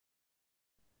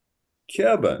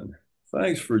Kevin,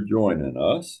 thanks for joining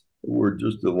us. We're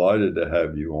just delighted to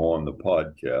have you on the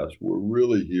podcast. We're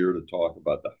really here to talk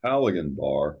about the Halligan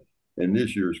Bar and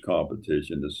this year's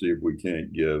competition to see if we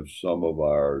can't give some of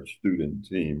our student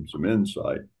teams some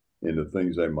insight into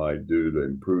things they might do to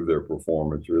improve their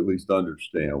performance or at least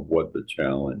understand what the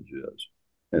challenge is.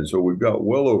 And so we've got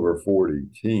well over 40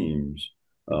 teams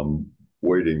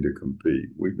waiting to compete.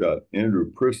 We've got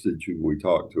Andrew Pristich, who we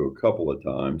talked to a couple of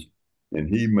times, and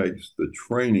he makes the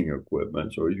training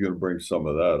equipment. So he's going to bring some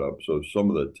of that up. So some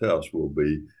of the tests will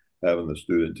be having the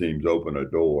student teams open a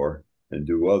door and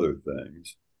do other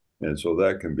things. And so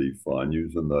that can be fun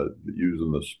using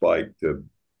the spike to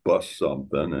bust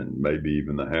something and maybe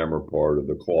even the hammer part of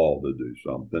the claw to do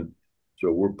something.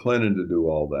 So we're planning to do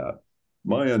all that.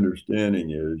 My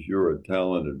understanding is you're a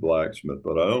talented blacksmith,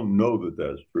 but I don't know that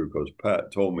that's true because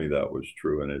Pat told me that was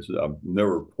true. And I'm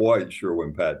never quite sure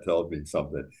when Pat tells me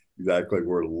something exactly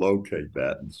where to locate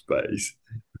that in space.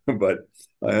 But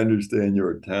I understand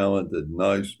you're a talented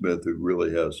knife smith who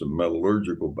really has some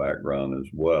metallurgical background as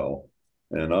well.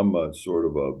 And I'm a sort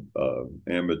of a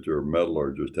amateur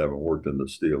metallurgist, having worked in the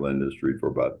steel industry for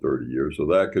about 30 years. So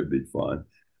that could be fun.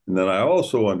 And then I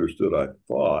also understood, I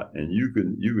thought, and you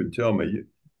can tell me,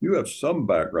 you have some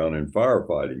background in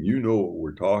firefighting. You know what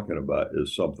we're talking about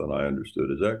is something I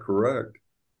understood. Is that correct?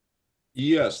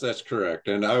 Yes, that's correct.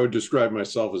 And I would describe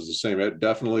myself as the same.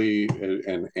 Definitely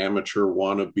an amateur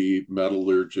wannabe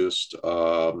metallurgist.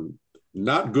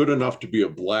 Not good enough to be a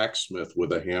blacksmith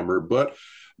with a hammer, but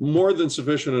more than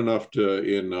sufficient enough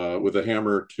with a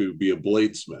hammer to be a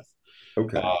bladesmith.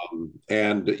 Okay.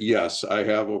 And yes, I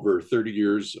have over 30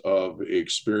 years of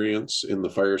experience in the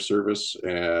fire service,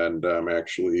 and I'm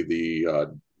actually the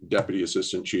deputy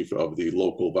assistant chief of the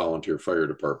local volunteer fire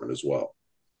department as well.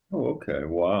 Oh, okay.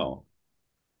 Wow.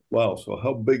 Wow. So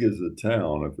how big is the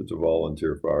town if it's a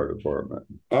volunteer fire department?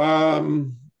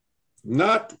 Um,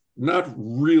 not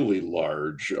really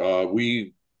large.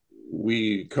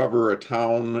 We cover a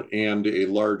town and a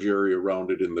large area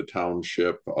around it in the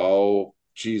township. Oh,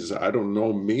 geez, I don't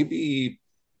know, maybe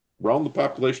around the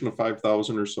population of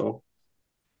 5,000 or so.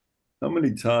 How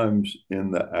many times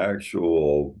in the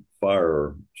actual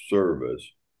fire service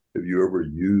have you ever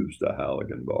used a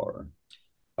Halligan bar?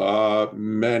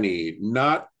 Many,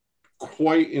 not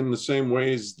quite in the same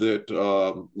ways that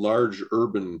large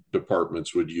urban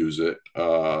departments would use it.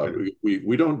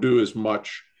 We don't do as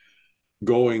much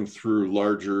going through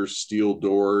larger steel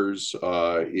doors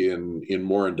in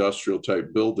more industrial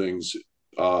type buildings,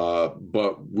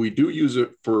 but we do use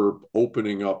it for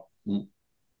opening up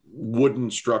wooden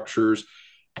structures.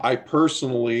 I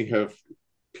personally have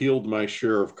peeled my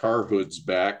share of car hoods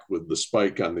back with the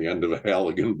spike on the end of a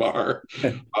Halligan bar.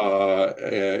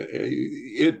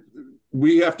 It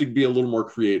We have to be a little more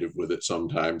creative with it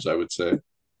sometimes, I would say.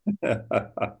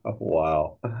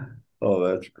 Wow. Oh,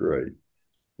 that's great.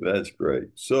 That's great.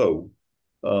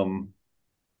 Um,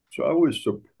 so I was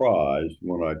surprised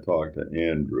when I talked to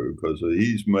Andrew because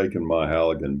he's making my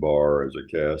Halligan bar as a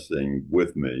casting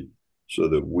with me so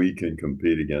that we can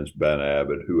compete against Ben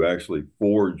Abbott, who actually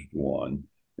forged one.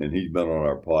 And he's been on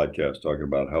our podcast talking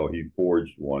about how he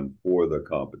forged one for the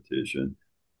competition.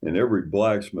 And every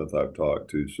blacksmith I've talked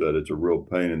to said it's a real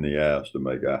pain in the ass to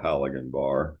make a Halligan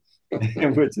bar,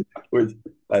 which which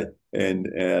I, and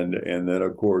then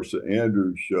of course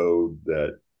Andrew showed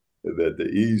that the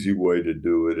easy way to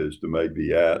do it is to make the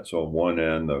adze on one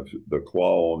end, the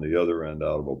claw on the other end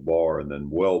out of a bar, and then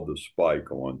weld the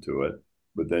spike onto it.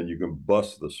 But then you can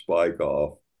bust the spike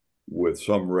off with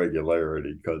some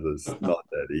regularity because it's not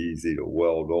that easy to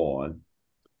weld on.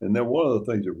 And then one of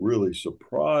the things that really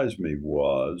surprised me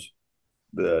was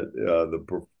that the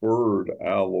preferred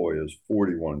alloy is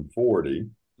 4140,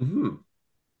 Mhm.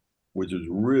 which is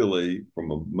really,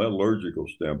 from a metallurgical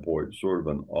standpoint, sort of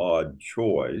an odd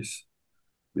choice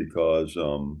because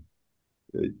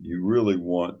you really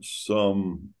want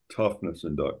some toughness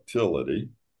and ductility.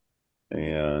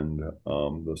 And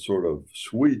the sort of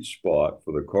sweet spot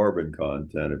for the carbon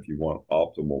content, if you want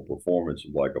optimal performance,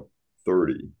 is like a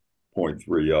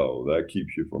 30.30. That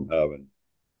keeps you from having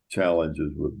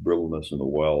challenges with brittleness in the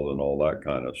weld and all that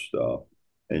kind of stuff.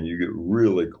 And you get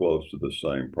really close to the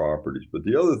same properties. But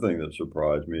the other thing that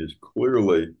surprised me is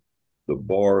clearly the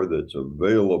bar that's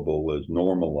available is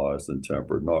normalized and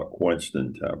tempered, not quenched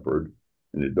and tempered.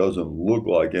 And it doesn't look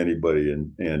like anybody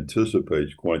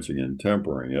anticipates quenching and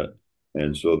tempering it.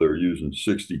 And so they're using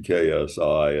 60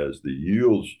 KSI as the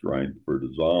yield strength for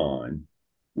design,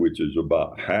 which is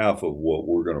about half of what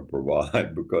we're going to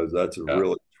provide because that's a Yeah.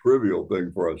 really trivial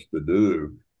thing for us to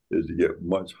do is to get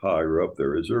much higher up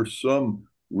there. Is there some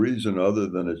reason other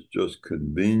than it's just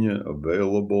convenient,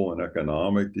 available, and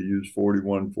economic to use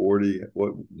 4140?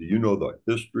 What do you know the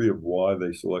history of why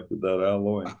they selected that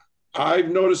alloy? I've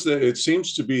noticed that it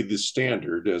seems to be the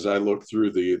standard as I look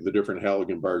through the different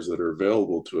halogen bars that are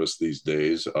available to us these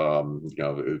days. It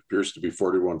appears to be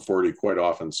 4140, quite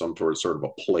often some sort of a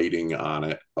plating on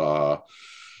it,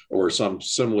 or some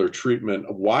similar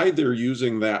treatment. Why they're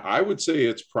using that, I would say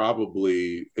it's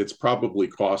probably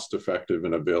cost effective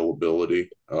and availability.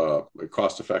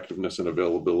 Cost effectiveness and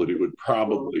availability would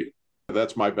probably,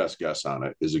 that's my best guess on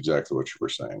it, is exactly what you were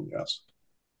saying. Yes.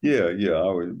 Yeah, yeah.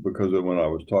 Because when I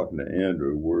was talking to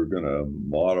Andrew, we're going to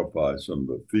modify some of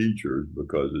the features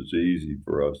because it's easy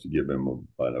for us to give him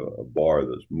a bar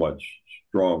that's much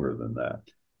stronger than that.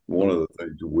 One of the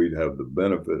things that we'd have the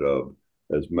benefit of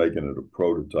as making it a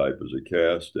prototype as a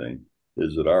casting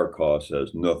is that our cost has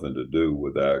nothing to do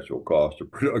with the actual cost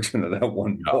of production of that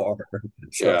one bar.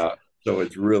 So, Yeah. so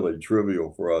it's really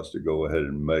trivial for us to go ahead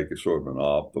and make a sort of an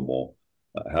optimal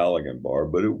Halligan bar,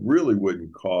 but it really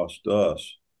wouldn't cost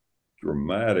us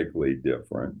dramatically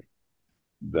different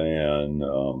than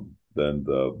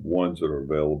the ones that are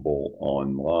available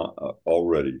online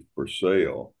already for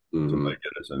sale to Mm-hmm. make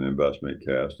it as an investment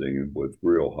casting with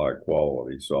real high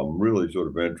quality. So I'm really sort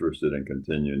of interested in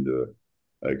continuing to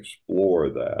explore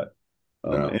that.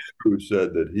 Yeah. Andrew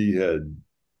said that he had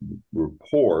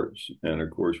reports, and of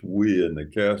course, we in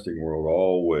the casting world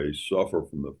always suffer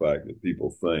from the fact that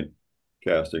people think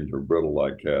castings are brittle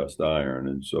like cast iron.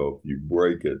 And so if you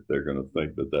break it, they're going to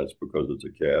think that that's because it's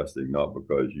a casting, not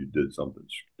because you did something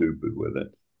stupid with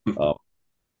it. Um,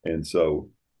 and so,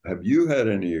 have you had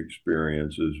any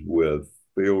experiences with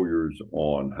failures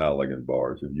on Halligan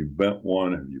bars? Have you bent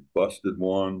one? Have you busted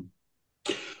one?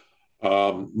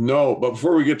 No, but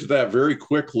before we get to that, very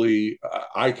quickly,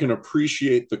 I can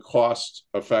appreciate the cost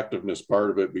effectiveness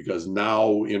part of it because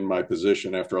now, in my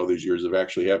position after all these years of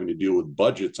actually having to deal with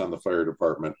budgets on the fire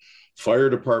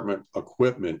department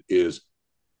equipment is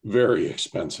very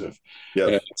expensive. Yes.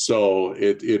 And so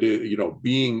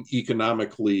being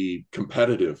economically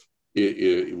competitive,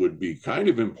 it would be kind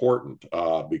of important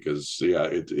because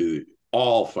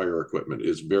all fire equipment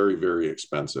is very, very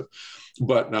expensive.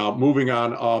 But now moving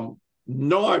on,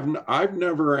 no, I've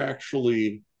never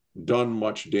actually done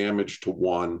much damage to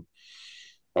one,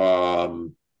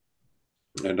 um,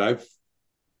 and I've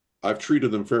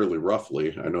treated them fairly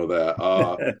roughly. I know that,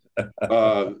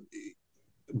 uh,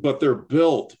 but they're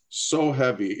built so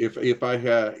heavy. If I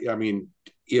had, I mean,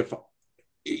 if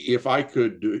I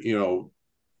could,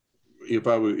 if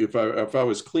I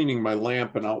was cleaning my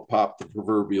lamp and out popped the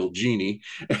proverbial genie,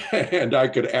 and I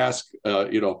could ask,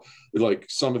 like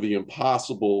some of the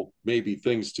impossible maybe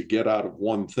things to get out of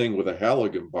one thing with a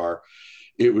halogen bar,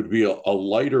 it would be a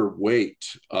lighter weight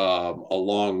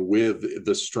along with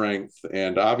the strength,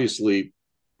 and obviously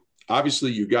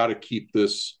you got to keep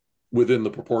this within the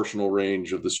proportional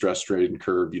range of the stress strain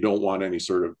curve. You don't want any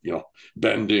sort of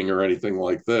bending or anything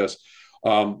like this.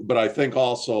 But I think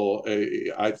also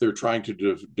they're trying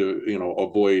to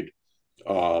avoid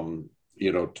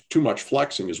too much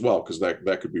flexing as well, because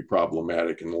that could be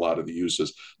problematic in a lot of the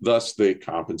uses. Thus, they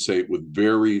compensate with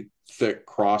very thick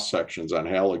cross sections on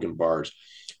halogen bars.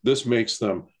 This makes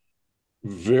them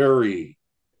very.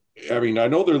 I mean, I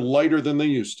know they're lighter than they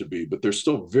used to be, but they're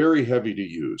still very heavy to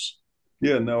use.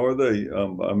 Yeah, now are they,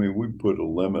 I mean, we put a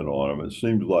limit on them. It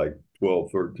seems like 12,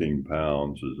 13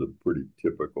 pounds is a pretty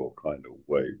typical kind of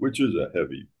weight, which is a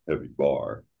heavy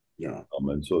bar. Yeah.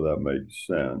 And so that makes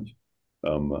sense.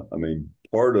 I mean,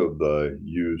 part of the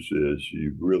use is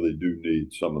you really do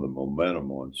need some of the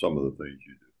momentum on some of the things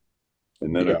you do.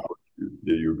 And then of Yeah. course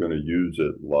you're going to use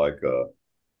it like a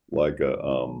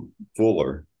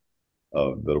fuller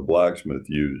that a blacksmith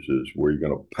uses, where you're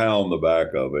going to pound the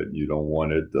back of it. You don't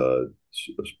want it to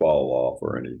spall off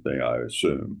or anything, I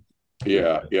assume.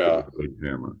 Yeah. Yeah. Big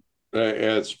hammer.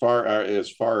 As far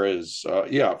as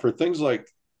for things like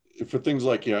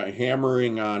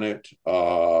hammering on it,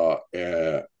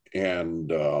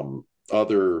 and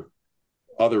other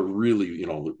really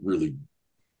really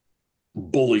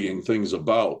bullying things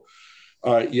about.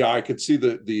 I could see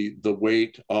the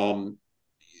weight.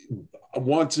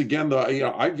 Once again,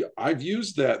 though, I've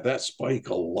used that spike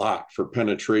a lot for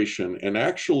penetration, and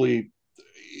actually,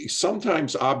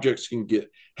 sometimes objects can get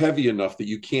heavy enough that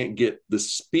you can't get the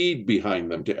speed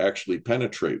behind them to actually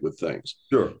penetrate with things.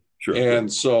 Sure. Sure.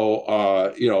 And so,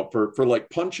 for like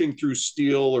punching through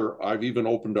steel, or I've even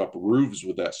opened up roofs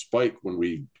with that spike when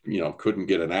we, couldn't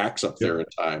get an axe up Yeah. there in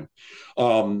time.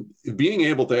 Being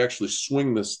able to actually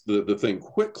swing the thing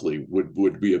quickly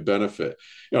would be a benefit.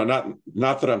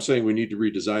 Not that I'm saying we need to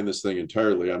redesign this thing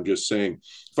entirely. I'm just saying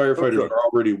firefighters Okay. are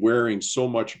already wearing so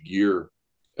much gear.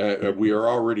 We are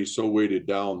already so weighted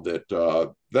down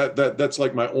that's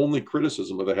like my only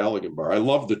criticism of the Halligan bar. I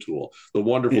love the tool, the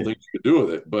wonderful Yeah. things you can do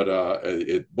with it, but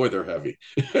boy, they're heavy.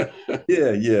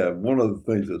 Yeah, yeah. One of the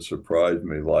things that surprised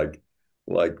me,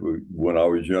 when I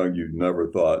was young, you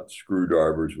never thought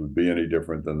screwdrivers would be any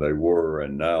different than they were,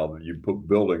 and now you put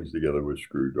buildings together with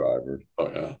screwdrivers.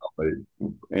 Oh yeah.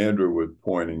 Andrew was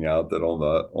pointing out that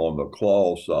on the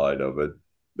claw side of it,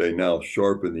 they now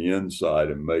sharpen the inside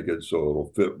and make it so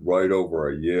it'll fit right over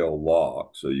a Yale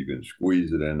lock, so you can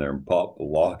squeeze it in there and pop the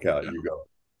lock out. Yeah. You go,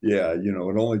 yeah,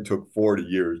 it only took 40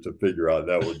 years to figure out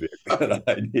that would be a good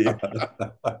idea,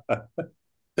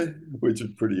 which is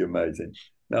pretty amazing.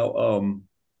 Now,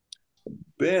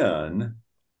 Ben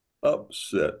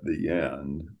upset the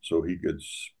end so he could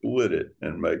split it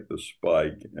and make the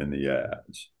spike and the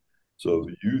ads. So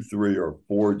you three are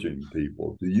forging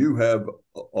people. Do you have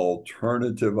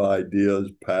alternative ideas,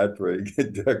 Patrick,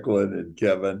 Declan, and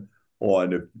Kevin,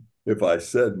 on if I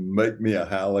said make me a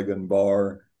Halligan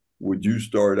bar, would you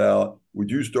start out with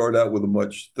a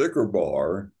much thicker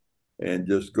bar and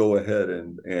just go ahead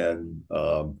and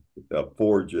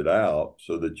forge it out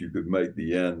so that you could make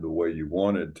the end the way you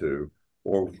wanted to?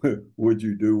 Or would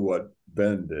you do what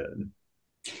Ben did?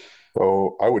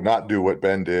 So I would not do what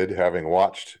Ben did, having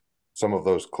watched some of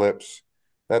those clips.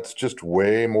 That's just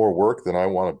way more work than I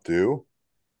want to do.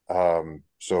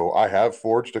 So I have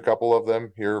forged a couple of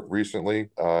them here recently,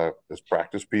 as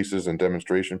practice pieces and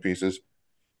demonstration pieces.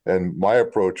 And my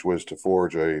approach was to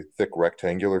forge a thick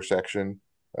rectangular section,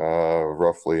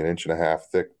 roughly an inch and a half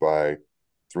thick by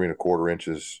 3¼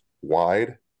 inches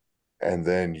wide, and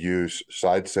then use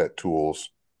side set tools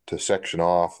to section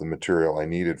off the material I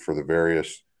needed for the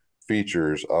various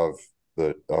features of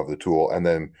the tool, and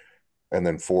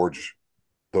then forge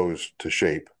those to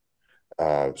shape.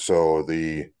 So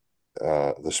the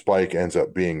spike ends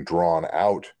up being drawn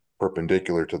out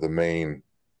perpendicular to the main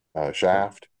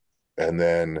shaft, and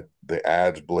then the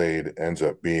adze blade ends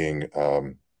up being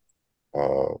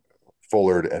uh,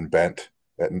 fullered and bent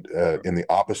in the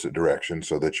opposite direction,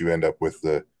 so that you end up with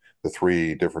the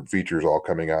three different features all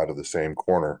coming out of the same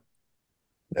corner.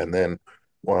 And then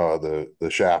the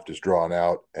shaft is drawn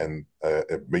out, and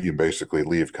you basically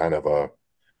leave kind of a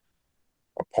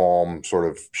palm sort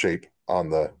of shape on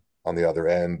the other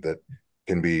end that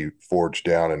can be forged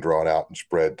down and drawn out and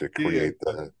spread to Yeah, create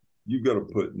the you got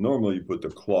to normally you put the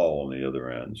claw on the other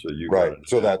end. So you got right. an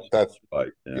So adze, that's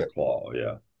spike, and a yeah, claw.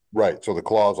 Yeah. right. So the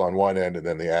claws on one end, and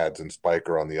then the adze and spike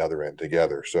are on the other end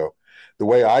together. So the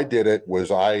way I did it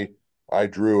was I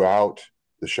drew out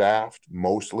the shaft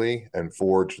mostly and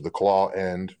forged the claw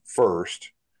end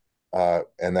first,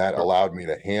 and that Sure, allowed me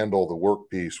to handle the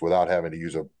workpiece without having to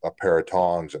use a pair of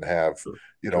tongs and have sure,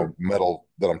 sure. metal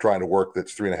that I'm trying to work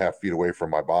that's 3.5 feet away from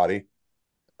my body.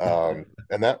 And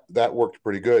that worked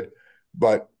pretty good.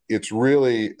 But it's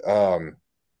really, at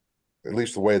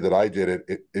least the way that I did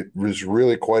it, it was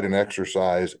really quite an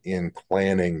exercise in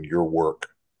planning your work,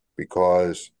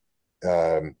 because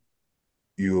um,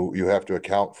 you have to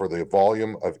account for the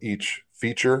volume of each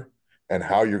feature and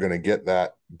how you're going to get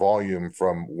that volume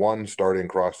from one starting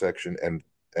cross section,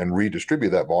 and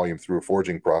redistribute that volume through a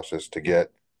forging process to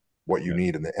get what you Yeah.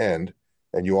 need in the end.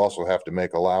 And you also have to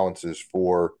make allowances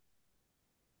for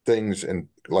things, and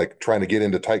like trying to get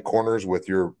into tight corners with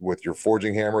your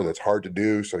forging hammer, that's hard to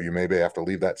do, so you maybe have to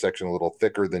leave that section a little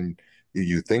thicker than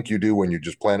you think you do when you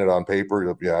just plan it on paper.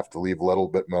 You have to leave a little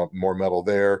bit more metal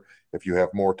there. If you have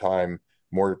more time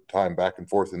back and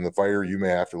forth in the fire, you may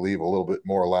have to leave a little bit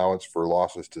more allowance for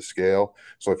losses to scale.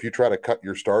 So if you try to cut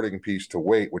your starting piece to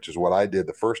weight, which is what I did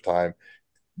the first time,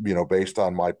 based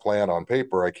on my plan on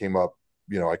paper, I came up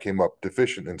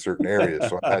deficient in certain areas,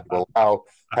 so I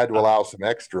had to allow some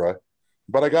extra,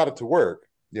 but I got it to work.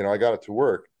 I got it to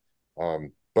work.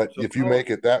 But So if you make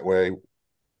it that way,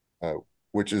 uh,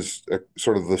 which is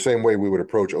sort of the same way we would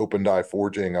approach open die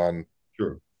forging on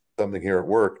sure. something here at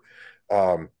work,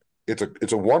 um,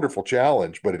 it's a wonderful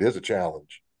challenge, but it is a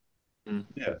challenge. Mm.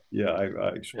 Yeah, yeah, I Yeah.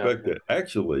 expect it.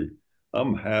 Actually,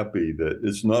 I'm happy that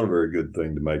it's not a very good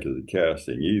thing to make as a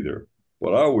casting either.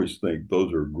 But I always think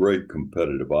those are great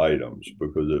competitive items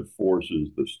because it forces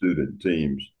the student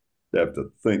teams to have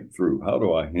to think through, how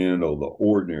do I handle the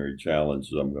ordinary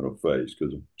challenges I'm going to face?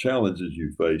 Because the challenges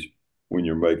you face when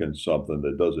you're making something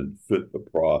that doesn't fit the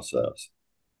process.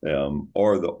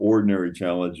 are the ordinary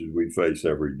challenges we face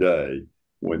every day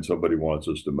when somebody wants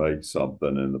us to make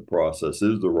something, and the process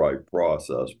is the right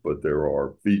process, but there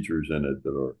are features in it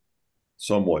that are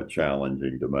somewhat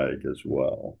challenging to make as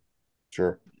well.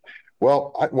 Sure.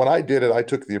 Well, when I did it, I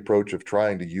took the approach of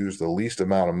trying to use the least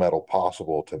amount of metal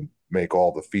possible to make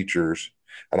all the features.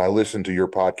 And I listened to your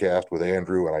podcast with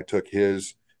Andrew, and I took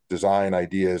his design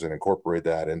ideas and incorporated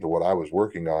that into what I was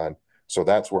working on. So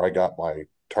that's where I got my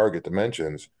target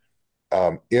dimensions.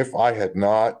 If I had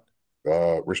not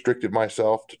restricted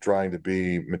myself to trying to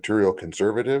be material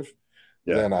conservative,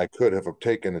 Yeah. then I could have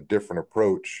taken a different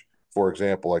approach. For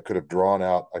example, I could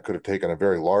have taken a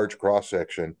very large cross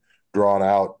section, drawn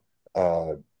out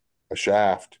a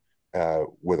shaft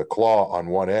with a claw on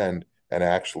one end, and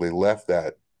actually left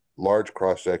that large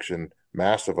cross section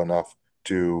massive enough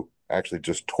to actually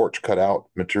just torch cut out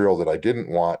material that I didn't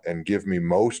want and give me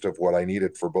most of what I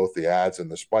needed for both the ads and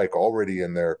the spike already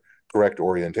in their correct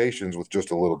orientations with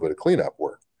just a little bit of cleanup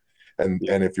work.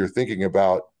 Yeah. And if you're thinking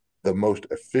about the most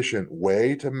efficient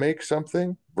way to make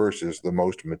something versus the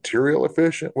most material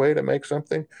efficient way to make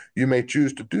something, you may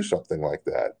choose to do something like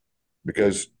that.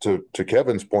 Because to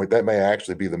Kevin's point, that may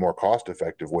actually be the more cost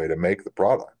effective way to make the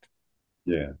product.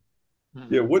 Yeah.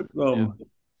 Yeah.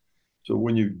 So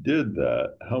when you did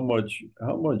that, how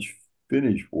much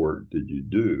finish work did you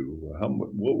do?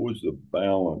 What was the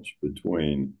balance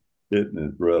between hitting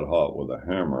it red hot with a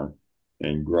hammer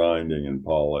and grinding and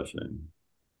polishing?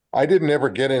 I didn't ever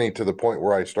get any to the point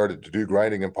where I started to do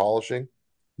grinding and polishing,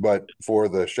 but for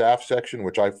the shaft section,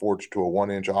 which I forged to a 1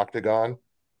 inch octagon,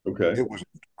 Okay. it was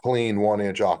clean 1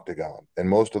 inch octagon. And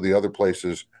most of the other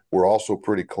places were also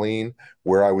pretty clean.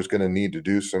 Where I was going to need to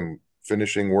do some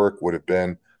finishing work would have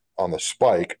been on the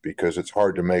spike because it's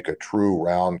hard to make a true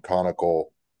round conical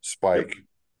Yep. spike.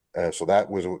 So that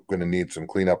was going to need some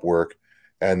cleanup work.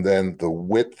 And then the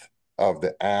width of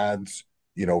the ads,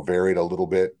 varied a little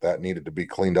bit. That needed to be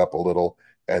cleaned up a little.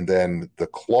 And then the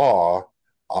claw,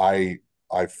 I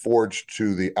I forged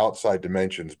to the outside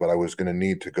dimensions, but I was going to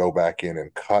need to go back in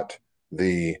and cut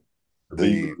the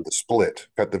V. the split,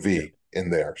 cut the Yeah. V in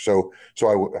there. So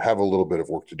I would have a little bit of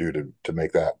work to do to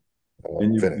make that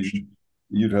And finished.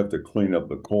 you'd have to clean up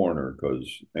the corner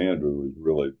because Andrew was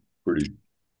really pretty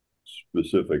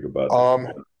specific about the Um,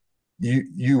 corner.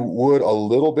 you would a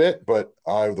little bit, but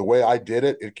the way I did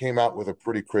it, it came out with a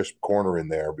pretty crisp corner in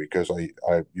there because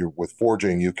you're with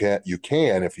forging, you can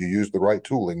if you use the right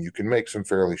tooling, you can make some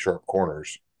fairly sharp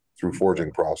corners through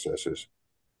forging processes.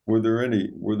 Were there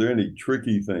any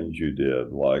tricky things you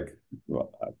did? Like,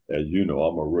 well, as you know,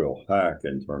 I'm a real hack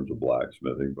in terms of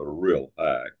blacksmithing, but a real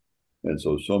hack. And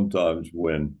so sometimes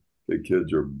when the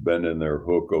kids are bending their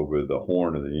hook over the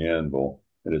horn of the anvil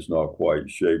and it's not quite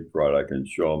shaped right, I can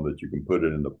show them that you can put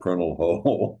it in the printle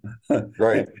hole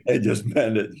Right. and just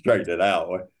bend it, straighten it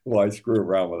out. Why screw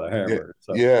around with a Yeah. hammer?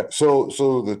 So, Yeah. So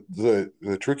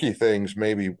the tricky things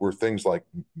maybe were things like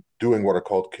doing what are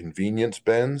called convenience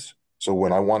bends. So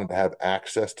when I wanted to have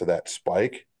access to that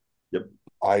spike, yep.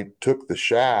 I took the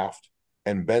shaft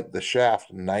and bent the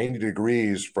shaft 90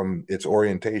 degrees from its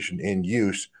orientation in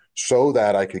use so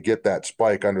that I could get that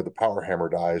spike under the power hammer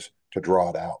dies to draw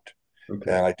it out.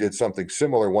 Okay. And I did something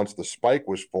similar once the spike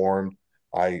was formed.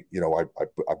 I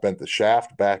bent the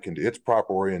shaft back into its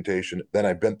proper orientation. Then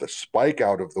I bent the spike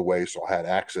out of the way so I had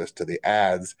access to the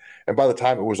ads. And by the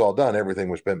time it was all done, everything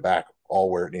was bent back all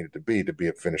where it needed to be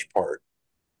a finished part.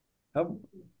 How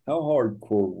how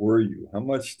hardcore were you? How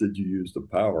much did you use the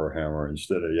power hammer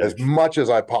instead of the As extra? much as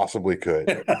I possibly could.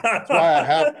 That's why I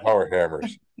have power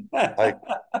hammers. Like,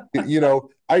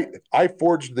 I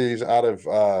forged these out of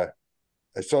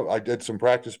I did some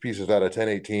practice pieces out of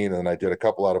 1018 and I did a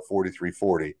couple out of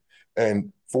 4340.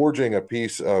 And forging a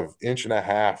piece of 1.5 inch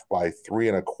by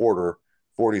 3.25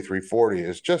 4340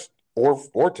 is just or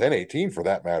 1018 for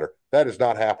that matter. That is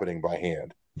not happening by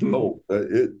hand. Oh,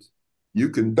 you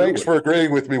can do Thanks it. for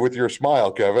agreeing with me with your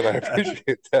smile, Kevin. I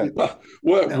appreciate that.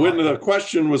 When the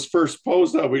question was first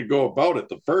posed how we'd go about it,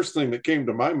 the first thing that came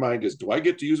to my mind is, do I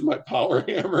get to use my power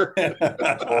hammer?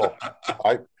 Oh,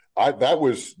 I that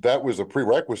was a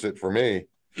prerequisite for me.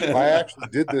 I actually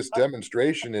did this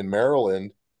demonstration in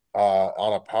Maryland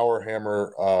on a power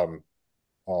hammer.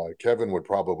 Kevin would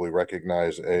probably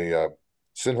recognize a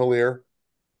Sinhalier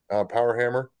power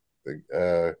hammer.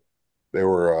 Uh, they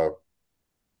were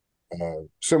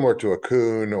similar to a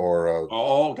Kuhn or a.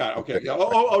 Oh, God. Okay. Yeah.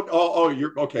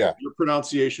 You're okay. Yeah. Your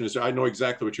pronunciation is, I know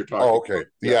exactly what you're Oh, talking okay. about.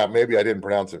 Yeah, maybe I didn't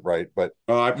pronounce it right, but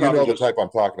I you probably know the just, type I'm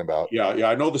talking about. yeah,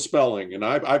 I know the spelling and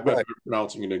I've been Right.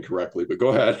 pronouncing it incorrectly, but go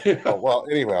ahead. Oh, well,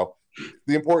 anyhow,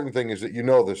 the important thing is that you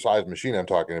know the size machine I'm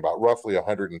talking about, roughly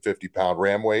 150-pound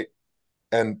ram weight.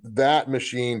 And that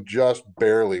machine just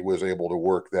barely was able to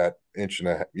work that inch and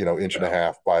a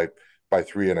half by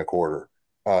 3 1/4.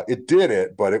 It did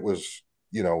it, but it was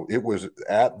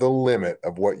at the limit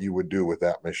of what you would do with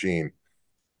that machine.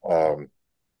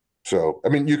 So, I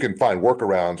mean, you can find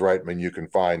workarounds, right? I mean, you can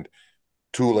find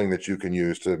tooling that you can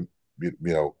use to,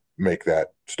 make that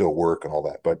still work and all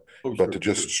that. But Sure. to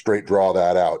just straight draw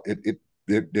that out,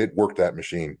 it worked that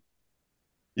machine.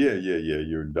 Yeah.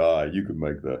 Your die, you can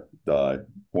make the die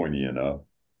pointy enough,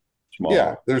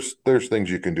 Yeah, smaller. there's things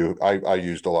you can do. I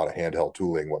used a lot of handheld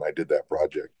tooling when I did that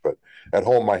project, but at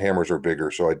home my hammers are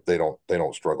bigger, so they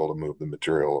don't struggle to move the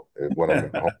material when I'm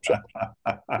in home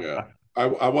shop. Yeah.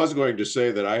 I was going to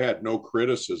say that I had no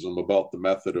criticism about the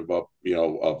method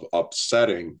of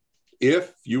upsetting.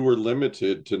 If you were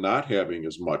limited to not having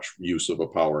as much use of a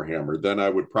power hammer, then I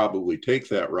would probably take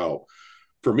that route.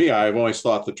 For me, I've always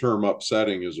thought the term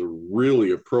upsetting is a really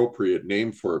appropriate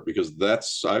name for it, because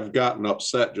I've gotten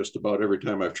upset just about every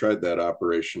time I've tried that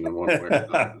operation in one way or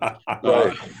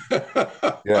Right.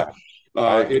 another. Yeah,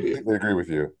 I It, completely agree with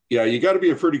you. yeah, you got to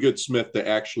be a pretty good smith to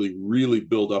actually really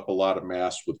build up a lot of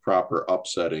mass with proper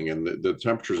upsetting, and the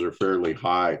temperatures are fairly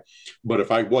high. But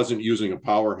if I wasn't using a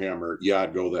power hammer, yeah,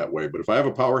 I'd go that way. But if I have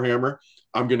a power hammer,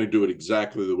 I'm going to do it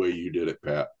exactly the way you did it,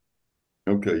 Pat.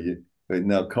 Okay, hey,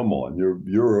 now come on.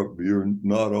 You're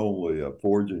not only a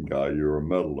forging guy, you're a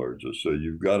metallurgist, so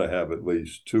you've got to have at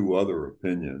least two other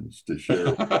opinions to share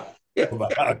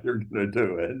about how you're going to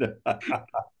do it.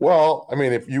 Well, I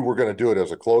mean, if you were going to do it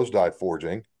as a closed die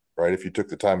forging, right? If you took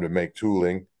the time to make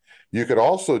tooling, you could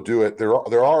also do it. There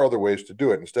are other ways to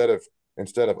do it instead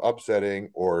of upsetting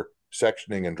or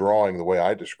sectioning and drawing the way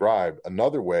I described.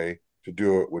 Another way to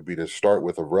do it would be to start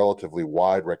with a relatively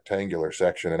wide rectangular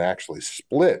section and actually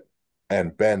split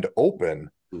and bend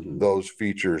open Mhm. those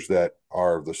features that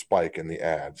are the spike and the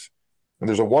adze. And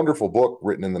there's a wonderful book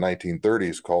written in the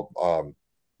 1930s called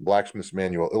Blacksmith's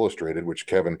Manual Illustrated, which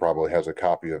Kevin probably has a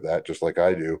copy of that, just like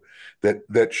I do,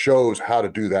 that shows how to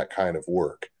do that kind of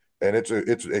work. And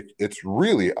it's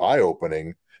really eye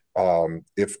opening.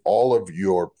 If all of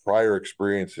your prior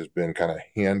experience has been kind of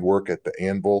handwork at the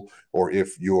anvil, or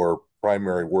if your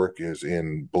primary work is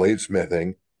in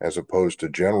bladesmithing as opposed to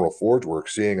general forge work,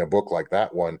 seeing a book like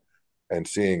that one and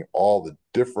seeing all the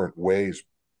different ways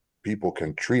people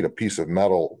can treat a piece of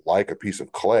metal like a piece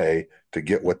of clay to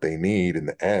get what they need in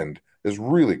the end is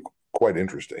really quite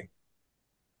interesting.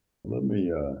 Let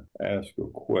me ask a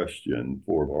question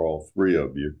for all three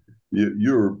of you.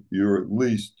 You're at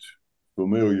least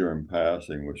familiar in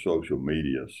passing with social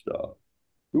media stuff.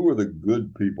 Who are the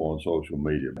good people on social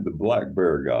media? The Black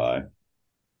Bear guy,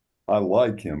 I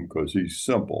like him because he's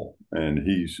simple and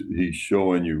he's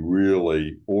showing you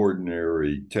really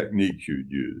ordinary techniques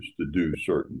you'd use to do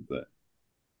certain things.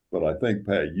 But I think,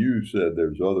 Pat, you said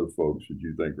there's other folks that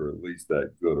you think are at least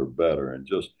that good or better. And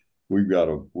just we've got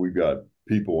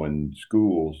people in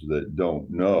schools that don't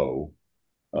know.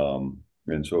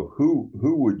 And so who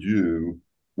would you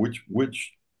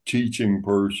which teaching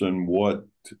person, what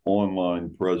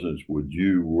online presence would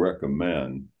you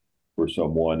recommend for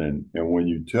someone? And when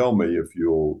you tell me, if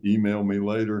you'll email me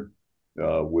later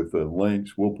with the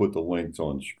links, we'll put the links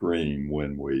on screen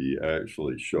when we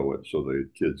actually show it so the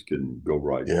kids can go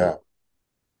right to it. Yeah.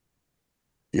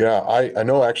 Yeah, I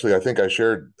know actually, I think I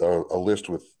shared a list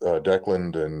with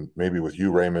Declan and maybe with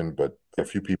you, Raymond, but a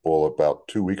few people about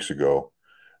 2 weeks ago.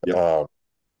 Yep. Uh,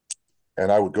 and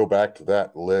I would go back to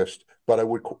that list, but I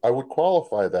would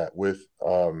qualify that with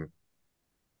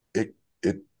it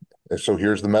it so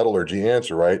here's the metallurgy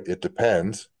answer, right? It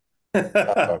depends.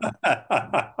 Uh,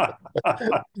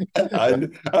 I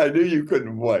knew you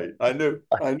couldn't wait. I knew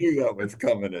that was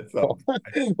coming at some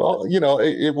well,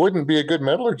 it wouldn't be a good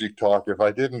metallurgy talk if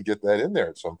I didn't get that in there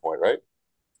at some point, right?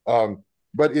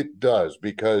 But it does,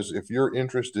 because if you're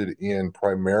interested in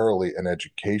primarily an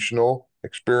educational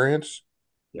experience,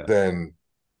 Yeah. then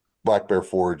Black Bear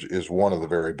Forge is one of the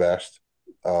very best.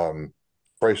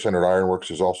 Price Centered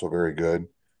Ironworks is also very good.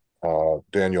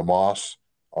 Daniel Moss,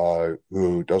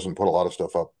 who doesn't put a lot of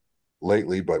stuff up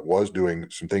lately, but was doing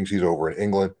some things. He's over in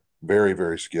England, very,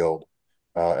 very skilled.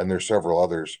 And there's several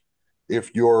others.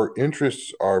 If your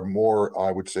interests are more,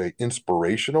 I would say,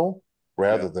 inspirational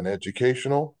rather Yeah. than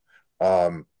educational,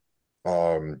 um,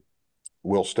 um,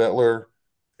 Will Stetler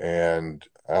and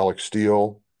Alex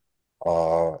Steele.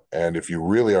 And if you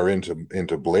really are into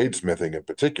bladesmithing in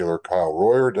particular, Kyle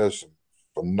Royer does some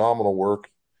phenomenal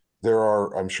work. There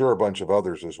are, I'm sure, a bunch of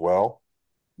others as well.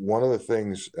 One of the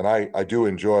things, and I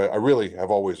really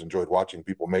have always enjoyed watching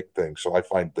people make things. So I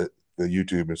find that the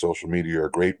YouTube and social media are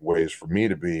great ways for me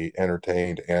to be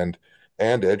entertained and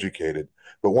educated.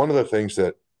 But one of the things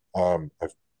that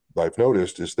I've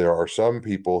noticed is there are some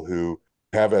people who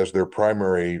have as their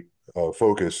primary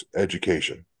focus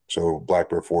education. So Black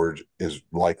Bear Forge is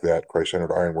like that.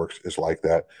 Christ-centered Ironworks is like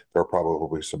that. There are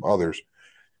probably some others,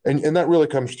 and that really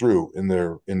comes through in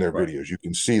their Right. videos. You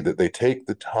can see that they take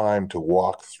the time to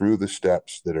walk through the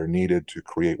steps that are needed to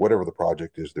create whatever the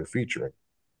project is they're featuring.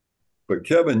 But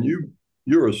Kevin,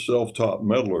 you're a self-taught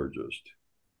metallurgist.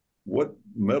 What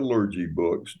metallurgy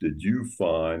books did you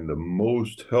find the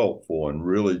most helpful in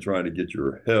really trying to get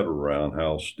your head around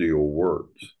how steel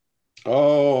works?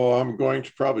 Oh, I'm going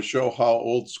to probably show how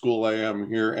old school I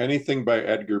am here. Anything by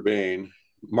Edgar Bain,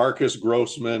 Marcus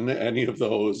Grossman, any of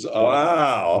those.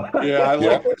 Wow. Yeah, I Yeah.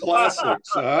 like the classics.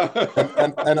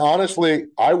 And honestly,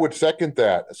 I would second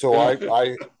that. So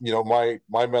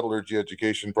my metallurgy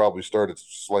education probably started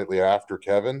slightly after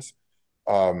Kevin's.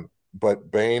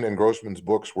 But Bain and Grossman's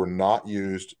books were not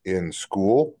used in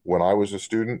school when I was a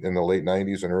student in the late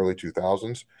 90s and early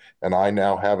 2000s. And I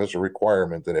now have as a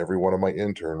requirement that every one of my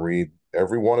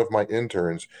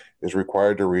interns is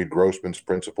required to read Grossman's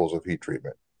Principles of Heat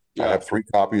Treatment. I Yeah. have 3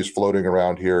 copies floating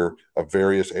around here of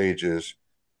various ages,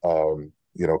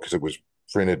 because it was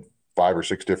printed 5 or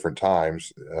 6 different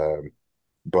times.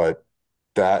 But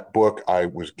that book I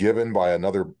was given by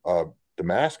another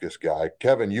Damascus guy.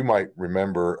 Kevin, you might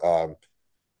remember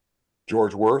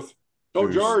George Worth, Oh,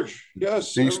 who's George. Yes, I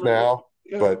deceased remember. now,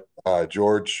 Yeah. but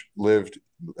George lived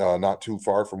not too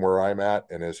far from where I'm at.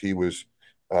 And as he was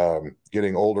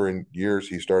getting older in years,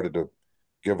 he started to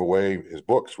give away his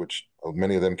books, which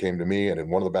many of them came to me. And in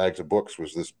one of the bags of books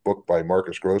was this book by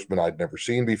Marcus Grossman I'd never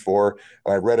seen before.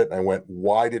 And I read it and I went,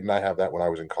 why didn't I have that when I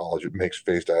was in college? It makes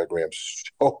phase diagrams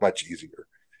so much easier.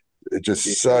 It's just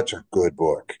Yeah. such a good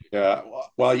book. Yeah.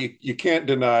 Well, you can't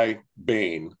deny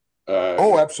Bain.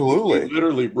 Oh, He absolutely.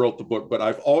 literally wrote the book, but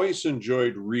I've always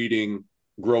enjoyed reading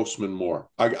Grossman more.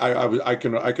 I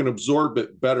can absorb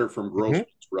it better from Mhm. Grossman's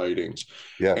writings.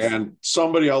 Yes. And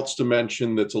somebody else to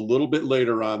mention that's a little bit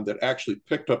later on that actually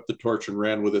picked up the torch and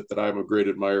ran with it that I'm a great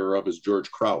admirer of is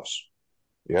George Krause.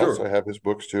 Yes, I Sure. have his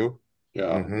books too.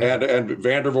 Yeah, Hmm. and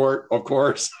Vandervoort, of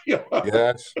course. Yeah,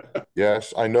 Yes.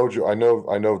 Yes. I know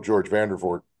George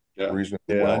Vandervoort yeah,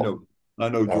 reasonably Yeah, well. I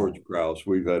know Um, George Krause.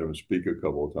 We've had him speak a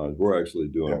couple of times. We're actually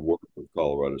yeah. doing work with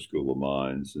Colorado School of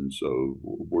Mines, and so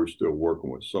we're still working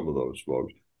with some of those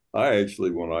folks. I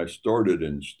actually, when I started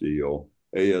in steel,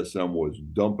 ASM was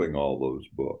dumping all those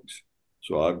books.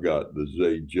 So I've got the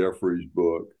Zay Jeffries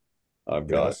book. I've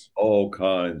got Yes. all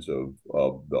kinds of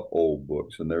the old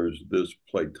books, and there's this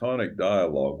Platonic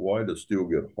dialogue. Why does steel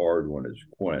get hard when it's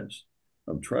quenched?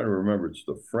 I'm trying to remember. It's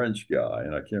the French guy,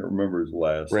 and I can't remember his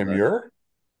last name. Rémur?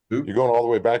 Who? You're going all the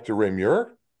way back to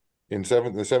Rémur in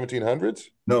the 1700s?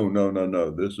 No, no, no,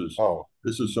 no. Oh,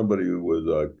 This is somebody who was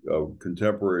a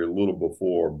contemporary a little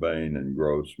before Bain and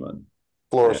Grossman.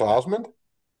 Floris And Osmond?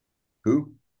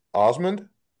 who? Osmond?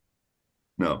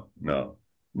 No, no,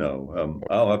 no.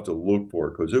 I'll have to look for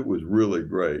it because it was really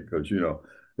great because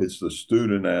it's the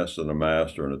student asking the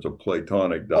master, and it's a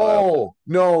Platonic dialogue. Oh,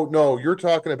 no, no. You're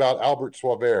talking about Albert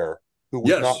Suaver, who was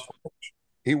not Yes, French.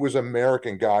 He was an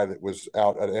American guy that was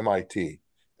out at MIT.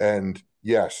 And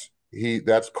yes,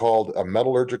 that's called A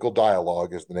Metallurgical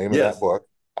Dialogue is the name of that yes, book.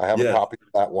 I have a yes, copy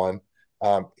of that one.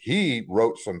 He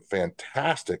wrote some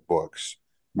fantastic books.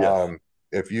 yes. Um,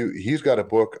 he's got a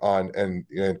book on, and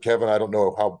Kevin, I don't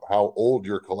know how old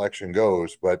your collection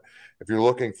goes, but if you're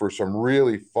looking for some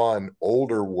really fun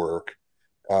older work,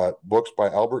 books by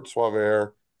Albert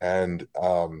Suaver and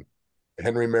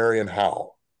Henry Marion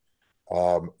Howe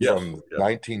Yes, from yes,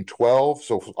 1912.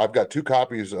 So I've got 2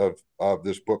 copies of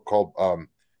this book called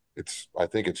I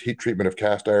think it's Heat Treatment of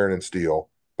Cast Iron and Steel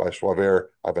by Suaver.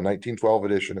 I have a 1912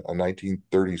 edition, a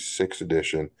 1936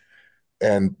 edition,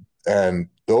 and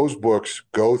those books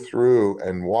go through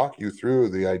and walk you through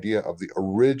the idea of the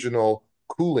original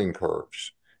cooling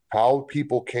curves, how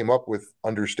people came up with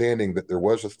understanding that there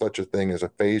was such a thing as a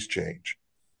phase change.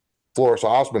 Floris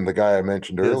Osmond, the guy I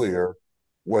mentioned yes, earlier,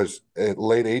 was at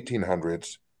late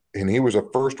 1800s, and he was the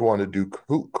first one to do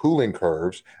cooling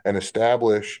curves and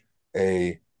establish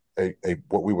a, a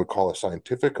what we would call a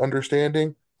scientific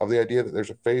understanding of the idea that there's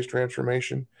a phase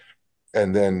transformation.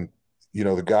 And then,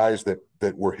 the guys that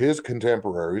were his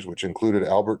contemporaries, which included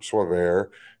Albert Suaver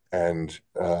and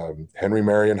Henry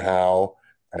Marion Howe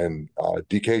and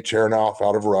D.K. Chernoff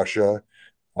out of Russia.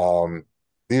 Um,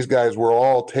 these guys were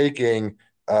all taking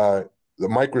the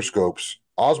microscopes.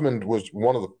 Osmond was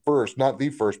one of the first, not the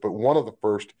first, but one of the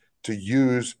first to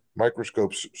use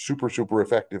microscopes super, super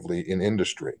effectively in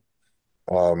industry.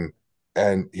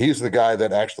 And he's the guy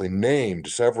that actually named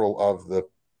several of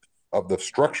the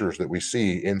structures that we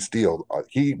see in steel.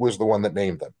 He was the one that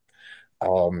named them.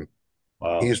 Um,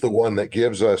 Wow. he's the one that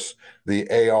gives us the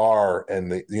AR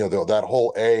and the that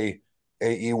whole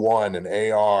AE1 and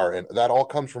AR, and that all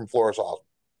comes from Floris Oswald.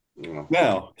 Yeah.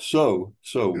 Now,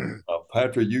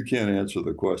 Patrick, you can't answer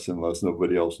the question unless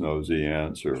nobody else knows the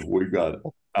answer. We've got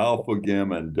alpha,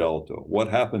 gamma, and delta. What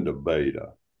happened to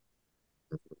beta?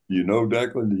 You know,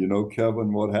 Declan? Do you know,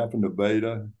 Kevin, what happened to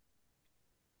beta?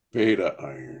 Beta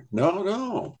iron. No,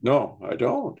 no, no, I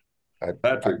don't. I, I,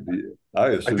 Patrick, I I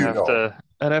I'd do assume. have know. to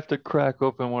I'd have to crack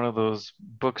open one of those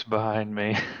books behind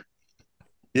me.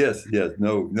 Yes, yes,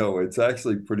 no, no, it's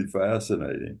actually pretty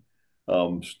fascinating.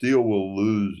 Steel will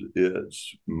lose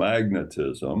its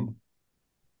magnetism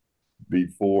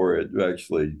before it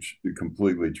actually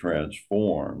completely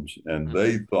transforms. And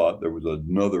they thought there was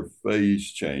another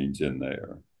phase change in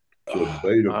there. So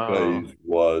beta Oh. phase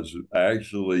was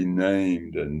actually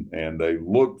named and they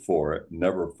looked for it,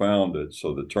 never found it.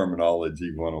 So the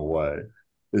terminology went away.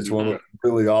 It's one of Hmm.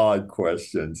 those really odd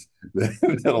questions that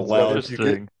But allows.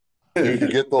 Interesting. if you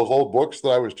get those old books that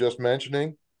I was just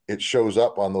mentioning, it shows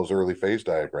up on those early phase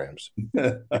diagrams.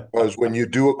 Because when you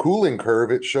do a cooling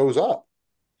curve, it shows up.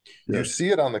 You Yes. see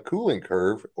it on the cooling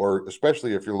curve, or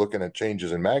especially if you're looking at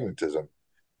changes in magnetism.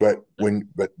 But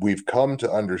we've come to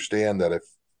understand that if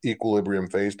equilibrium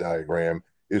phase diagram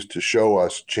is to show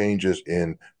us changes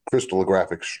in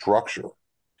crystallographic structure.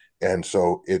 And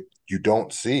so you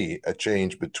don't see a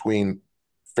change between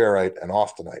ferrite and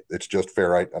austenite. It's just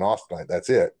ferrite and austenite. That's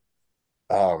it.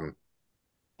 Um,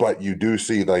 but you do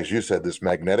see, like you said, this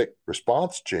magnetic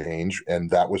response change, and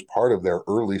that was part of their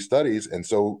early studies. And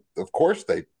so, of course,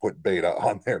 they put beta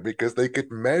on there because they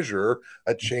could measure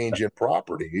a change in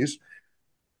properties.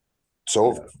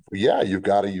 So, Yeah. yeah, you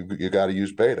got to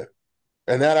use beta,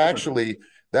 and that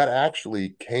actually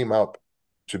came up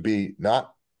to be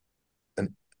not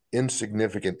an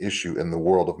insignificant issue in the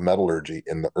world of metallurgy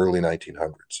in the early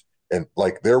 1900s. And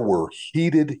like there were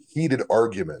heated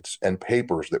arguments and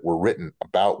papers that were written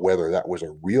about whether that was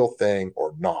a real thing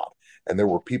or not. And there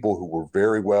were people who were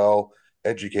very well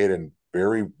educated and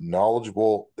very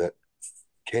knowledgeable that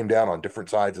came down on different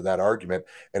sides of that argument.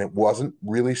 And it wasn't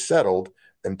really settled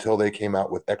until they came out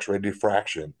with X-ray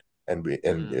diffraction and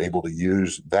Mm. able to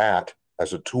use that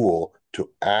as a tool to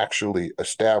actually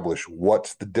establish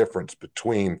what's the difference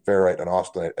between ferrite and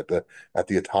austenite at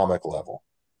the atomic level.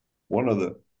 One of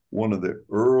the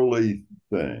early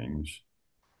things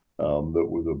that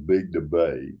was a big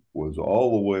debate was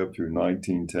all the way up through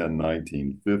 1910,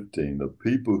 1915. The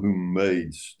people who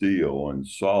made steel in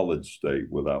solid state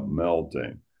without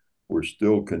melting were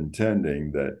still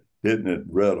contending that hitting it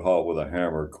red hot with a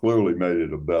hammer clearly made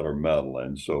it a better metal.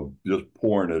 And so just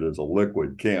pouring it as a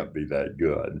liquid can't be that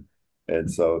good. And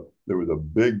so there was a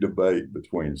big debate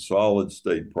between solid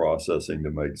state processing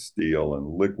to make steel and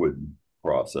liquid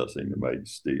processing to make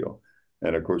steel.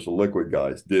 And of course, the liquid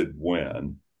guys did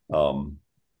win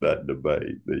that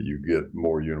debate that you get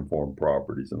more uniform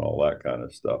properties and all that kind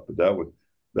of stuff. But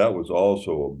that was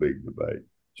also a big debate.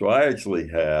 So I actually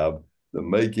have the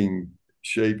making,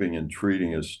 shaping, and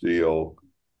treating of steel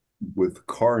with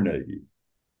Carnegie.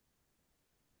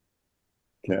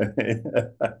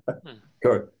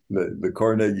 Okay. The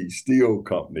Carnegie Steel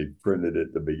Company printed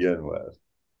it to begin with.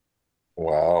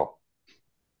 Wow.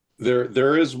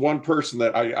 There is one person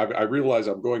that I realize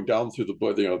I'm going down through the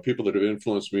book, people that have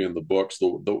influenced me in the books,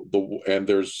 and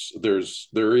there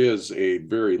is a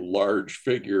very large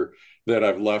figure that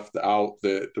I've left out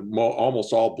that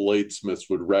almost all bladesmiths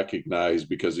would recognize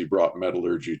because he brought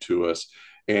metallurgy to us.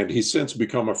 And he's since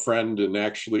become a friend and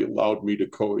actually allowed me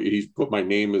to he's put my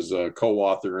name as a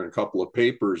co-author in a couple of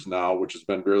papers now, which has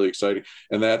been really exciting.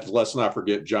 And that, let's not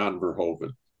forget John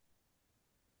Verhoeven.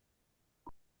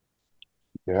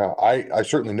 Yeah, I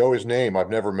certainly know his name. I've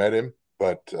never met him,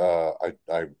 but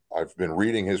I've been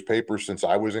reading his papers since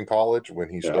I was in college when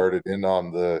he Yeah. started in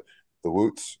on the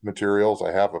Woots materials.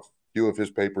 I have a few of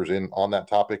his papers in on that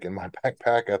topic in my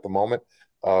backpack at the moment.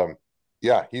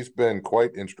 Yeah, he's been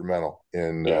quite instrumental Yeah.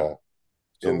 in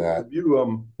So that. have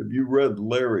you read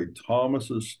Larry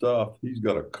Thomas's stuff? He's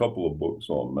got a couple of books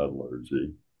on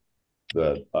metallurgy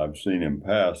that I've seen him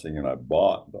passing and I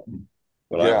bought them,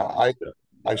 but I Yeah, haven't read them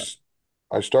I yet.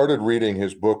 I started reading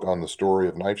his book on the story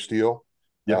of knife steel.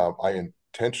 Yeah. I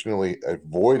intentionally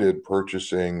avoided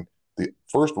purchasing the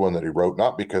first one that he wrote,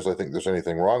 not because I think there's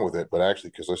anything wrong with it, but actually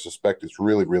because I suspect it's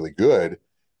really, really good.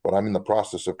 But I'm in the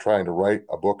process of trying to write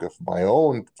a book of my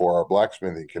own for our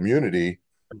blacksmithing community,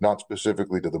 not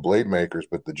specifically to the blade makers,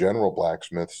 but the general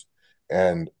blacksmiths.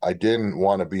 and I didn't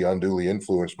want to be unduly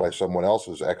influenced by someone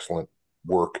else's excellent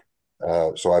work.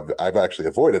 So I've actually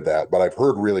avoided that, but I've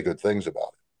heard really good things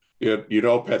about Yeah,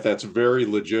 Pat, that's very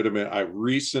legitimate. I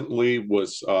recently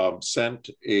was sent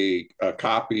a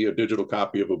copy, a digital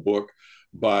copy of a book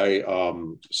by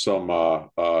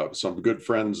some good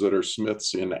friends that are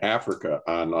smiths in Africa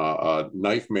on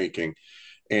knife making.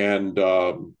 And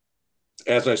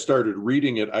as I started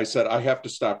reading it, I said, I have to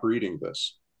stop reading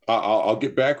this. I'll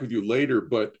get back with you later,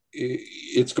 but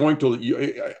it's going to.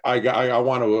 I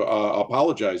want to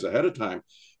apologize ahead of time.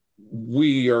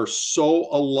 We are so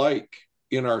alike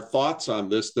in our thoughts on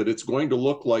this that it's going to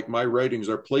look like my writings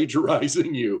are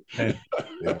plagiarizing you. it.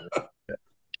 Yeah.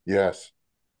 Yes.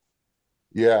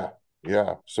 Yeah.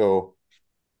 Yeah. So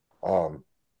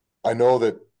I know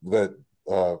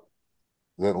uh,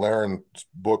 that Laren's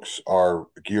books are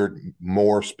geared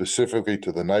more specifically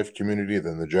to the knife community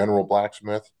than the general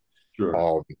blacksmith. Sure.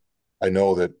 Um, I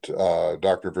know that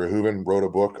Dr. Verhoeven wrote a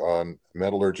book on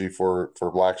metallurgy for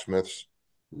blacksmiths.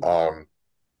 Um,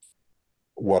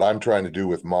 what I'm trying to do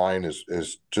with mine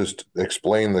is just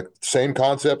explain the same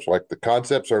concepts. Like the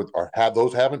concepts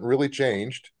haven't really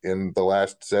changed in the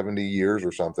last 70 years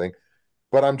or something,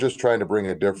 but I'm just trying to bring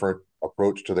a different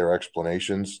approach to their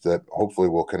explanations that hopefully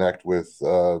will connect with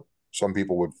some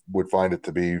people would find it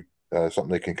to be something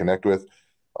they can connect with.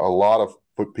 A lot of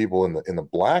people in the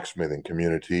blacksmithing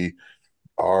community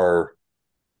are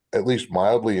at least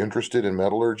mildly interested in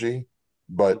metallurgy,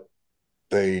 but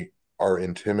they are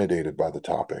intimidated by the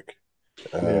topic.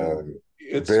 Yeah.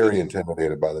 Very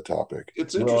intimidated by the topic.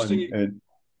 It's Well, interesting. and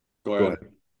Go go ahead.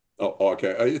 ahead. Oh,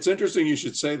 okay. It's interesting you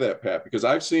should say that, Pat, because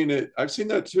I've seen it. I've seen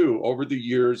that too over the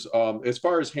years. As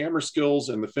far as hammer skills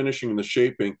and the finishing and the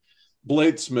shaping,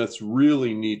 bladesmiths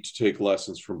really need to take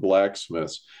lessons from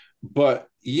blacksmiths. But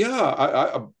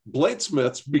yeah,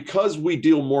 bladesmiths, because we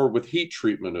deal more with heat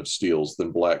treatment of steels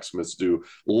than blacksmiths do,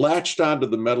 latched onto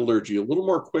the metallurgy a little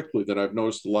more quickly than I've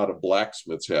noticed a lot of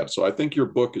blacksmiths have. So I think your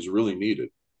book is really needed.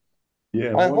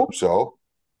 Yeah. I hope so.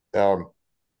 Um,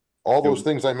 all Yeah, those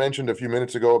things I mentioned a few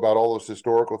minutes ago about all those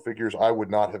historical figures, I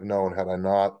would not have known had I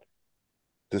not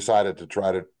decided to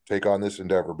try to take on this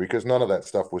endeavor because none of that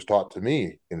stuff was taught to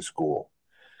me in school.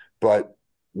 But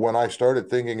when I started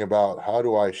thinking about how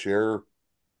do I share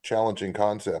challenging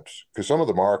concepts, because some of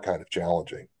them are kind of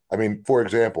challenging. I mean, for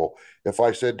example, if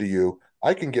I said to you,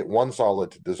 I can get one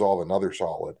solid to dissolve another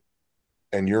solid,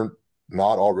 and you're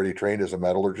not already trained as a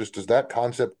metallurgist, does that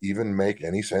concept even make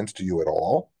any sense to you at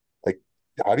all? Like,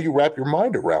 how do you wrap your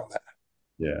mind around that?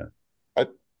 yeah. I,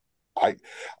 I,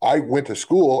 I went to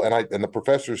school and the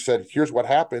professors said, "Here's what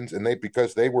happens," and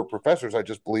because they were professors, I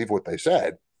just believed what they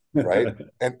said, right?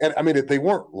 And I mean, they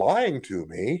weren't lying to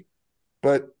me,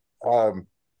 but um,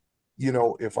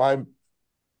 if I'm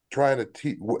trying to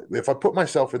teach, if I put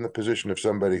myself in the position of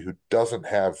somebody who doesn't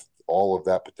have all of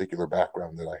that particular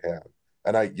background that I have,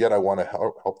 and I want to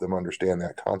help them understand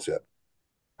that concept.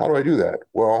 How do I do that?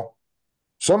 Well,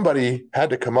 somebody had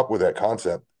to come up with that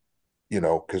concept,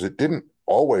 because it didn't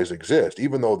always exist.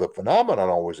 Even though the phenomenon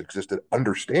always existed,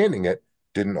 understanding it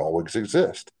didn't always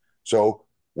exist. So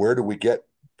where do we get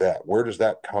that? Where does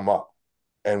that come up?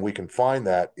 And we can find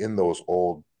that in those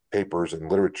old papers and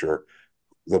literature,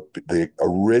 the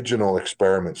original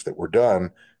experiments that were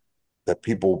done, that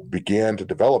people began to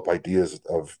develop ideas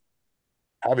of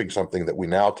having something that we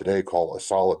now today call a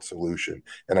solid solution,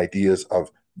 and ideas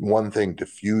of one thing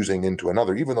diffusing into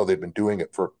another, even though they've been doing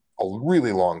it for a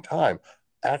really long time,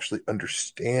 actually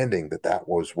understanding that that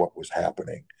was what was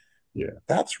happening. Yeah.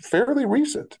 That's fairly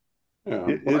recent. Yeah,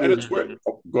 It, well, it and is. it's where.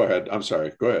 Oh, go ahead. I'm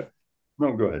sorry. Go ahead.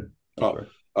 No, go ahead. I'm Oh, sorry.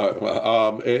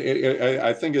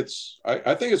 I think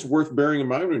it's worth bearing in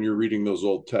mind when you're reading those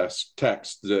old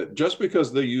texts that just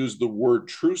because they use the word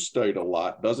true state a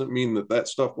lot doesn't mean that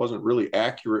stuff wasn't really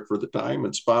accurate for the time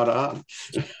and spot on.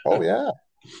 Oh yeah.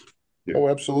 Yeah. Oh,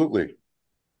 absolutely.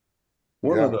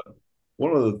 One of Yeah. the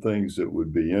one of the things that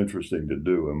would be interesting to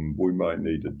do, and we might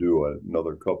need to do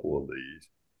another couple of these,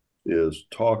 is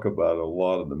talk about a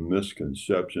lot of the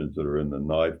misconceptions that are in the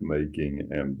knife making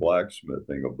and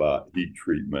blacksmithing about heat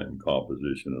treatment and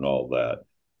composition and all that.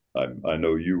 I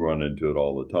know you run into it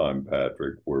all the time,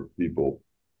 Patrick, where people,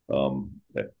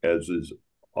 as is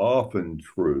often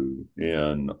true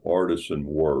in artisan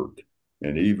work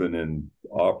and even in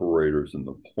operators in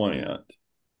the plant,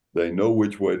 they know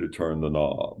which way to turn the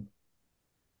knob.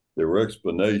 Their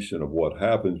explanation of what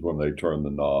happens when they turn the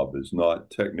knob is not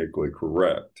technically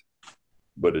correct,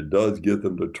 but it does get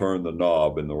them to turn the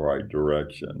knob in the right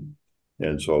direction.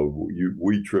 And so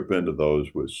we trip into those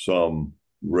with some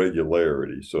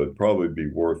regularity. So it'd probably be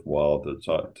worthwhile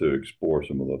to explore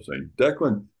some of those things.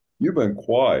 Declan, you've been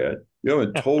quiet. You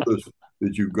haven't told us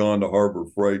that you've gone to Harbor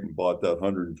Freight and bought that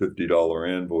 $150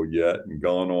 anvil yet and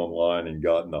gone online and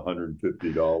gotten a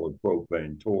 $150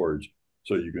 propane torch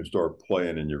so you can start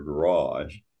playing in your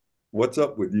garage. What's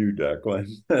up with you, Declan?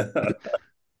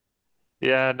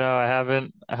 Yeah, no, I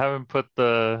haven't put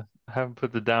the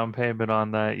down payment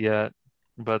on that yet.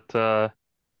 But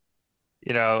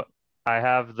you know, I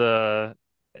have the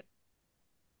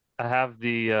I have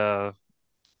the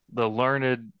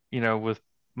learned, with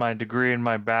my degree and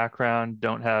my background,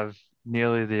 don't have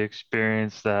nearly the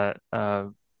experience that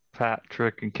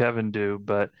Patrick and Kevin do.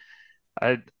 But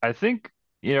I think,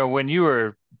 when you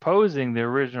were posing the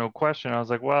original question, I was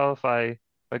like, well, if I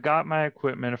got my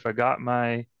equipment, if I got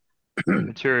my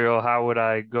material, how would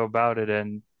I go about it?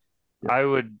 And Yeah. I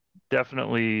would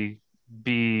definitely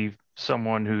be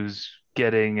someone who's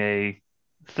getting a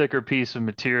thicker piece of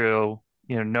material,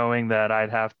 knowing that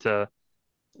I'd have to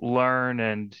learn,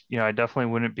 and I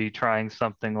definitely wouldn't be trying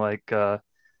something like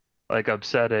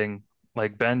upsetting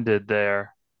like Ben did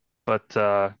there. But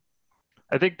I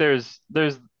think there's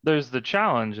the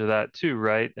challenge of that too,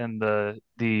 right? And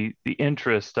the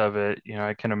interest of it.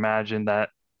 I can imagine that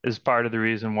is part of the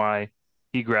reason why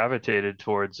he gravitated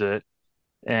towards it.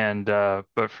 And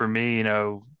but for me,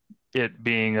 it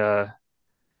being a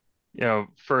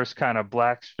first kind of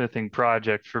blacksmithing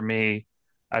project for me,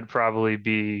 I'd probably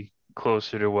be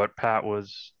closer to what Pat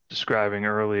was describing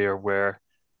earlier, where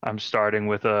I'm starting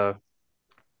with a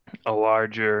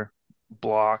larger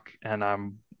block and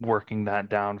I'm working that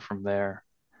down from there.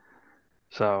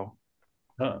 So,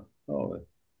 Huh. Oh,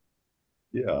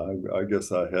 yeah. I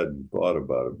guess I hadn't thought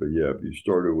about it, but yeah, if you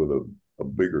started with a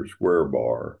bigger square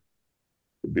bar,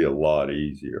 it'd be a lot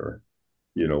easier.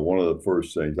 One of the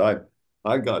first things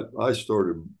I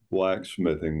started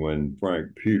blacksmithing when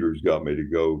Frank Peters got me to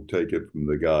go take it from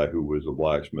the guy who was a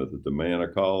blacksmith at the Manna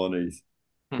Colonies.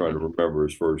 Trying to mhm. remember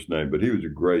his first name, but he was a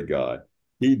great guy.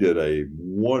 He did a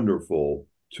wonderful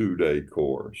 2-day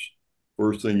course.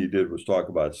 First thing he did was talk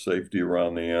about safety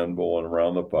around the anvil and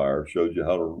around the fire, showed you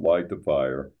how to light the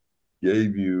fire,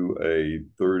 gave you a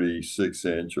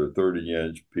 36-inch or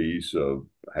 30-inch piece of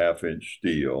half-inch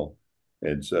steel,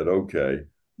 and said, okay,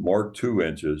 mark 2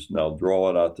 inches, now draw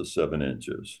it out to 7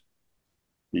 inches.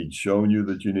 He'd shown you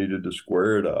that you needed to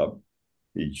square it up.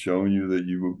 He'd shown you that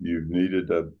you needed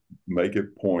to make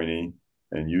it pointy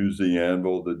and use the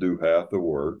anvil to do half the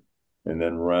work and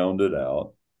then round it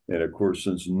out. And of course,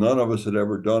 since none of us had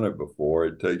ever done it before,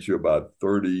 it takes you about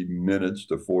 30 minutes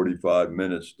to 45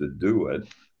 minutes to do it.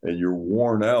 And you're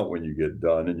worn out when you get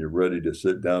done and you're ready to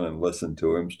sit down and listen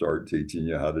to him start teaching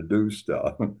you how to do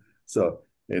stuff. So,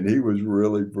 and he was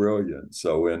really brilliant.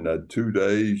 So in 2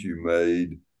 days, you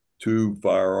made two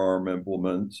fire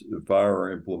implements,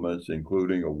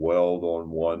 including a weld on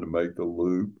one to make the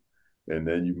loop, and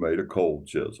then you made a cold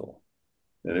chisel.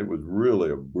 And it was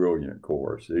really a brilliant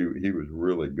course. He was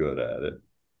really good at it.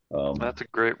 Um, That's a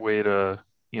great way to,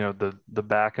 the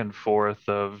back and forth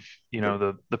of,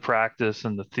 the practice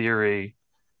and the theory.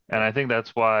 And I think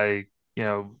that's why, you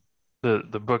know,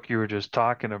 the book you were just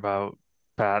talking about,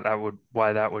 Pat,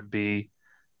 why that would be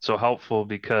so helpful,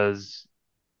 because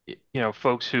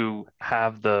folks who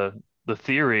have the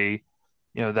theory,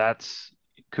 that's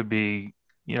could be,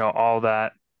 all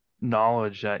that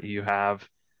knowledge that you have,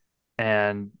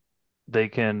 and they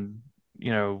can,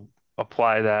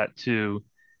 apply that to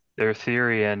their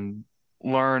theory and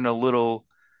learn a little.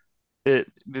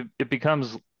 It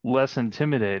becomes less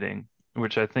intimidating,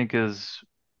 which I think is,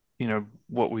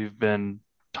 what we've been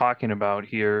talking about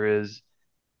here is,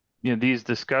 these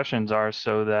discussions are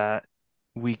so that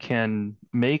we can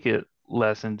make it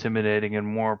less intimidating and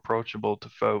more approachable to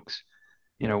folks,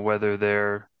 yeah, whether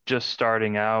they're just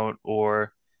starting out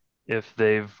or if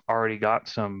they've already got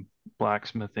some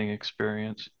blacksmithing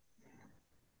experience.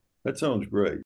 that sounds great.